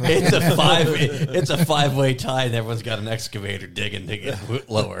 10. It's a 5-way tie, and everyone's got an excavator digging to get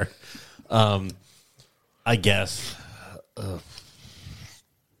lower. I guess.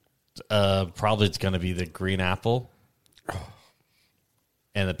 Probably it's gonna be the green apple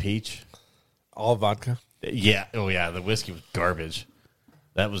and the peach. All vodka. Yeah. Oh yeah. The whiskey was garbage.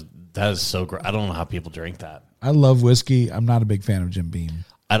 That is so gross. I don't know how people drink that. I love whiskey. I'm not a big fan of Jim Beam.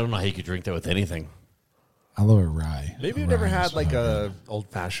 I don't know how you could drink that with anything. I love a rye. Maybe you've A never rye had is like so a old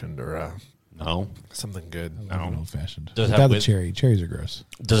fashioned or No. something good. good. I love an old fashioned. Does it Without have the whis- cherry. Cherries are gross.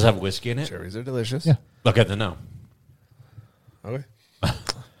 Does it have whiskey in it? Cherries are delicious. Yeah. Okay, then no. Okay.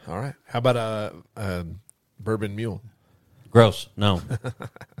 All right. How about a bourbon mule? Gross. No.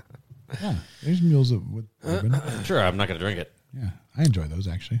 Yeah. There's mules with bourbon. Sure, I'm not going to drink it. Yeah. I enjoy those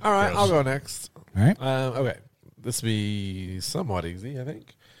actually. All right. Gross. I'll go next. All right. Okay. This will be somewhat easy, I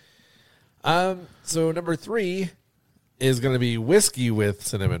think. So number 3 is going to be whiskey with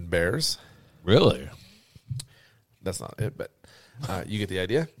cinnamon bears. Really? That's not it, but you get the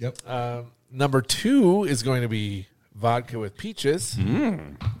idea. Yep. Number 2 is going to be vodka with peaches.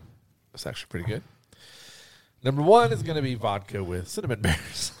 That's actually pretty good. Number 1 is going to be vodka with cinnamon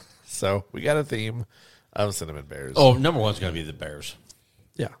bears. So we got a theme of cinnamon bears. Oh, number one's going to be the bears.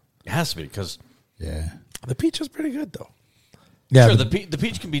 yeah. It has to be because Yeah. The peach is pretty good, though. Yeah. sure, but- the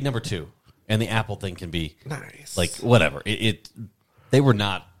peach can be number 2, and the apple thing can be Nice. like whatever.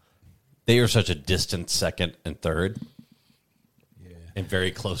 They are such a distant second and third, and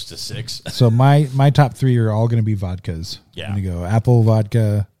very close to 6. so my top 3 are all going to be vodkas. Yeah. I'm going to go apple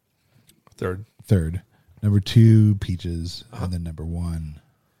vodka, third. Number 2, peaches. And then number 1,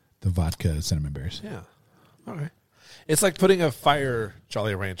 the vodka cinnamon bears. Yeah. Okay. It's like putting a fire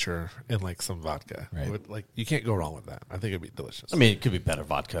Jolly Rancher in like some vodka. Right. Like you can't go wrong with that. I think it'd be delicious. I mean, it could be better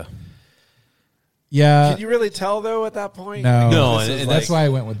vodka. Yeah. can you really tell though at that point? No. No, This and is That's like- why I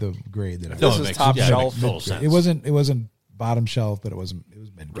went with the grade that I This No, is it makes top yeah, it shelf. makes total sense. It wasn't bottom shelf, but it was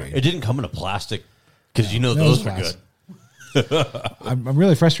mid grade. It didn't come in a plastic because No, those it were was good. I'm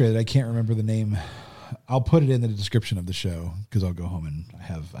really frustrated. I can't remember the name. I'll put it in the description of the show because I'll go home and I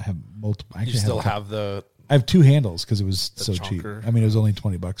have multiple. I You actually still have, have the I have 2 handles because it was so cheap. chonker. I mean, it was only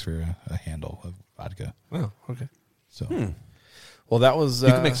 $20 for a handle of vodka. oh okay. So Well, that was You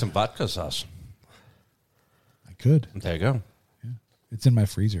can make some vodka sauce. I could. There you go. It's in my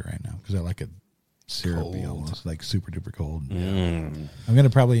freezer right now because I like it syrupy, Cold. almost like super duper cold. I'm gonna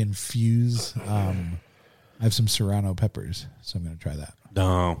probably infuse. I have some serrano peppers, so I'm gonna try that.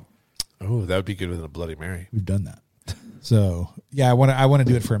 No. Oh, that would be good with a Bloody Mary. We've done that. So yeah, I want to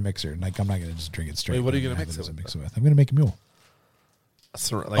do it for a mixer. Like I'm not gonna just drink it straight. Wait, what are I'm you gonna have mix as it a with, mix it with? I'm gonna make a mule.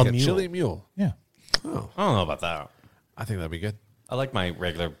 Like a mule. chili mule. Yeah. Oh, I don't know about that. I think that'd be good. I like my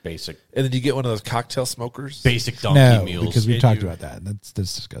regular basic And then you get one of those cocktail smokers. donkey No, mules. because we've And talked you- about that. That's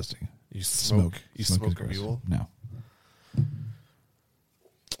disgusting. You smoke. You Smoke is smoke a gross. mule. No.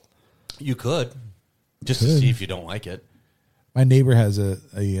 You could just to Could. see if you don't like it. My neighbor has a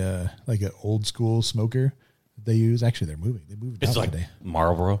like an old school smoker that they use. Actually, they're moving. They moved It's out like today.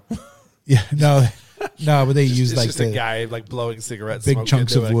 Marlboro. Yeah, no, but they use It's like just the a guy like blowing cigarettes, big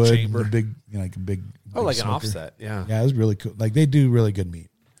chunks of wood, and chamber. the big, like a big. Oh, big like an smoker. offset. Yeah. Yeah, it was really cool. Like they do really good meat.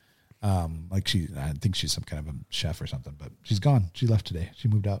 I think she's some kind of a chef or something, but she's gone. She left today. She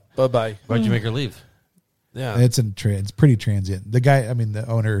moved out. Bye-bye. Why'd you make her leave? Yeah. It's pretty transient. The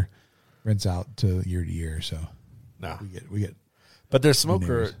owner rents out to year, so No. we get But there's smoker,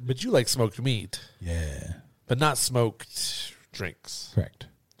 neighbors. but you like smoked meat, yeah, but not smoked drinks. correct.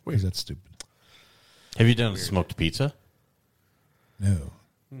 Weird. Because that's stupid. Have you done smoked pizza? No.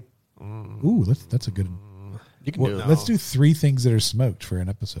 Ooh, that's a good. You can do it. Let's do 3 things that are smoked for an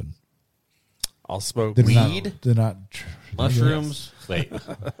episode. I'll smoke They're weed They're not Mushrooms. Wait.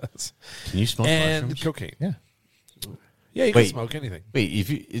 Can you smoke and mushrooms? cocaine. Yeah. Yeah, you Wait. can smoke anything. Wait, if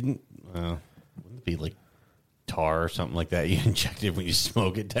you wouldn't it be like tar or something like that? You inject it when you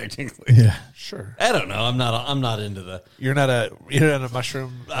smoke it, technically. Yeah. Sure. I don't know. I'm not into the. You're not a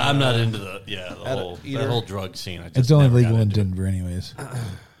mushroom. I'm not into the eater. whole drug scene. I just It's only never legal got in into it. Denver, anyways.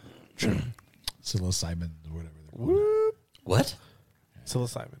 Psilocybin or whatever. They're called. Whoop. What?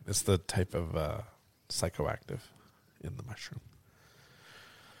 Psilocybin. It's the type of psychoactive in the mushroom.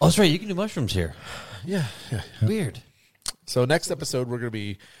 Oh, that's right. You can do mushrooms here. Yeah. Weird. So next episode, we're going to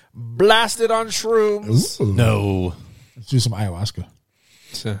be blasted on shrooms. Ooh. No. Let's do some ayahuasca.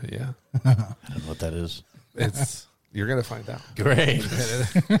 Yeah. I don't know what that is. It's you're going to find out. Great.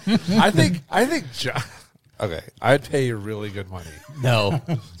 I think okay, I'd pay really good money No.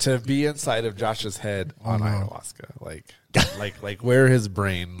 to be inside of Josh's head on ayahuasca. Like where his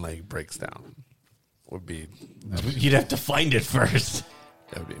brain like breaks down would be You'd have to find it first.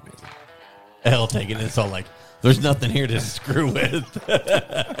 that would be amazing. Hell, taking it's all like, there's nothing here to screw with.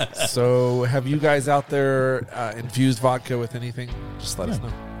 So have you guys out there infused vodka with anything? Just let us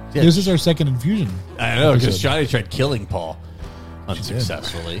know. Yeah. This is our second infusion. I know, because episode. Johnny tried killing Paul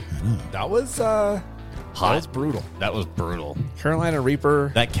unsuccessfully. That was brutal. That was brutal. Carolina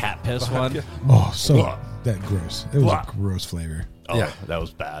Reaper. That cat piss one. Oh, so Ugh. that gross. It was Ugh. a gross flavor. Oh, Yeah. that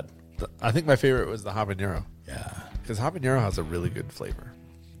was bad. I think my favorite was the habanero Yeah. because habanero has a really good flavor.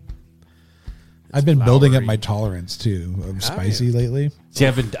 I've been building up flowery. my tolerance too of Have spicy you? lately. See,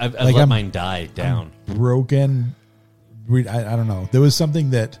 I've Like, let I'm- mine die down. Broken. I don't know. There was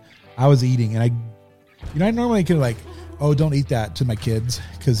something that I was eating, and I normally could don't eat that to my kids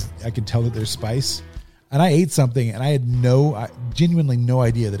because I could tell that there's spice. And I ate something, and I had genuinely no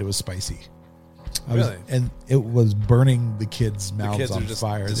idea that it was spicy. Really? And it was burning the kids' mouths kids are on just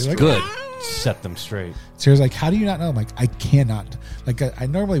fire. They're like, Good. Set them straight. Sarah's like, how do you not know? I'm like, I cannot. Like, I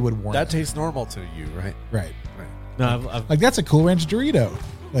normally would warn That them. tastes normal to you, right? Right. Right. No, I've Like, that's a Cool Ranch Dorito.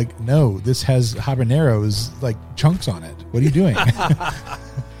 Like, no, this has habaneros, like, chunks on it. What are you doing? Nice.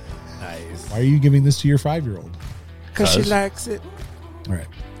 Why are you giving this to your 5-year-old? Because she 'Cause- likes it. All right.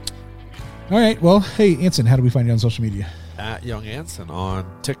 All right. Well, hey, Anson, how do we find you on social media? At Young Anson on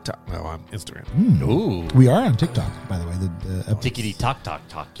TikTok. No, on Instagram. ooh. We are on TikTok, by the way. Tickety tock tock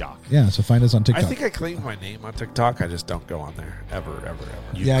tock yock. Yeah, so find us on TikTok. I think I claimed my name on TikTok. I just don't go on there ever.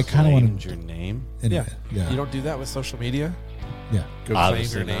 You Yeah, I kinda wanna- claimed your name. Anyway, yeah. You don't do that with social media? Yeah. Go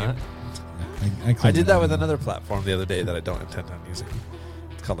Obviously claim your name. not. I did that with another platform the other day that I don't intend on using.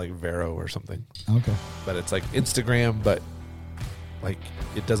 It's called like Vero or something. Okay. But it's like Instagram, but like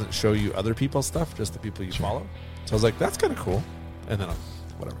it doesn't show you other people's stuff, just the people you follow. So I was like, that's kind of cool. And then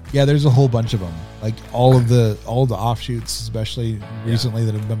whatever. Yeah, there's a whole bunch of them. Like all the offshoots, especially recently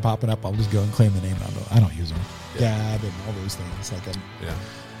that have been popping up. I'll just go and claim the name. I don't use them. Gab and all those things. Like Yeah.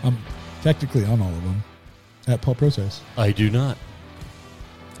 I'm technically on all of them at Paul Process. I do not.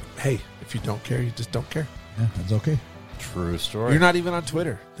 Hey, if you don't care, you just don't care. Yeah, that's okay. True story. You're not even on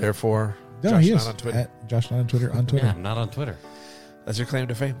Twitter. Therefore, No, Josh he not is on Twitter. at Josh not on Twitter. On Twitter. Yeah, I'm not on Twitter. That's your claim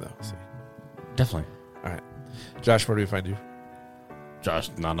to fame, though. See. Definitely. All right. Josh, where do we find you? Josh,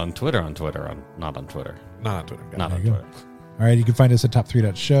 not on Twitter. On Twitter. Not on Twitter. Not on Twitter. Got Not it. on you go. Twitter. All right, you can find us at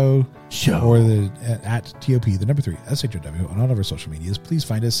top3.show Show. or at TOP, the number 3, SHOW on all of our social medias. Please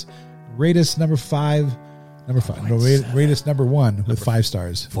find us, rate us number 5. No, rate us number 1 with 5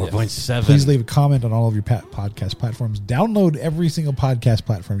 stars. 4.7. Please leave a comment on all of your podcast platforms. Download every single podcast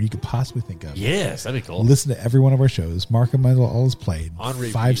platform you could possibly think of. Yes, that'd be cool. Listen to every one of our shows. Mark them until all is played. On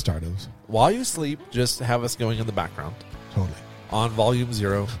repeat. 5-star those. While you sleep, just have us going in the background Totally. on volume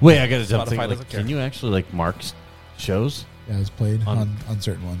 0. Wait, I got to jump. Spotify Like, doesn't care. can you actually like mark shows? Yeah, it's played On- on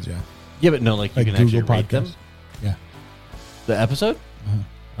certain ones, yeah. Yeah, but no, like you Like can Google actually rate them. Podcasts. Yeah. The episode? Uh-huh.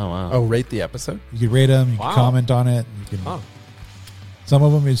 Oh wow. Oh, rate the episode? You can rate them. You Wow. can comment on it. You can. Oh. Some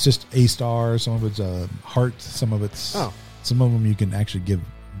of them it's just a star. Some of it's a heart. Some of it's. Oh. Some of them you can actually give.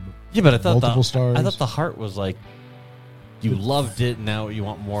 Yeah, but I thought multiple stars. I thought the heart was like you loved it. Now you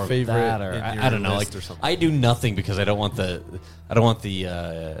want more Favorite of that, or in your I don't know. list Like or something. I do nothing because I don't want the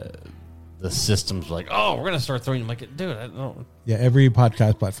the system's like, oh, we're gonna start throwing. I'm like, dude, I don't. Yeah, every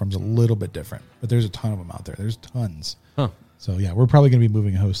podcast platform's a little bit different, but there's a ton of them out there. There's tons. Huh. So yeah, we're probably going to be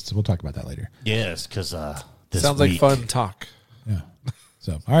moving hosts. We'll talk about that later. Yes, because this Sounds week, like fun talk. Yeah.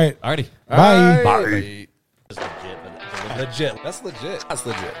 So all right. Alrighty. Bye. Bye. It's legit, but Legit. That's legit. That's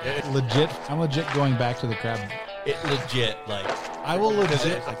legit. Legit. I'm legit going back to the crab. it legit like I will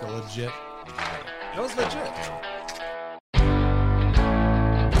legit like a legit. That was legit.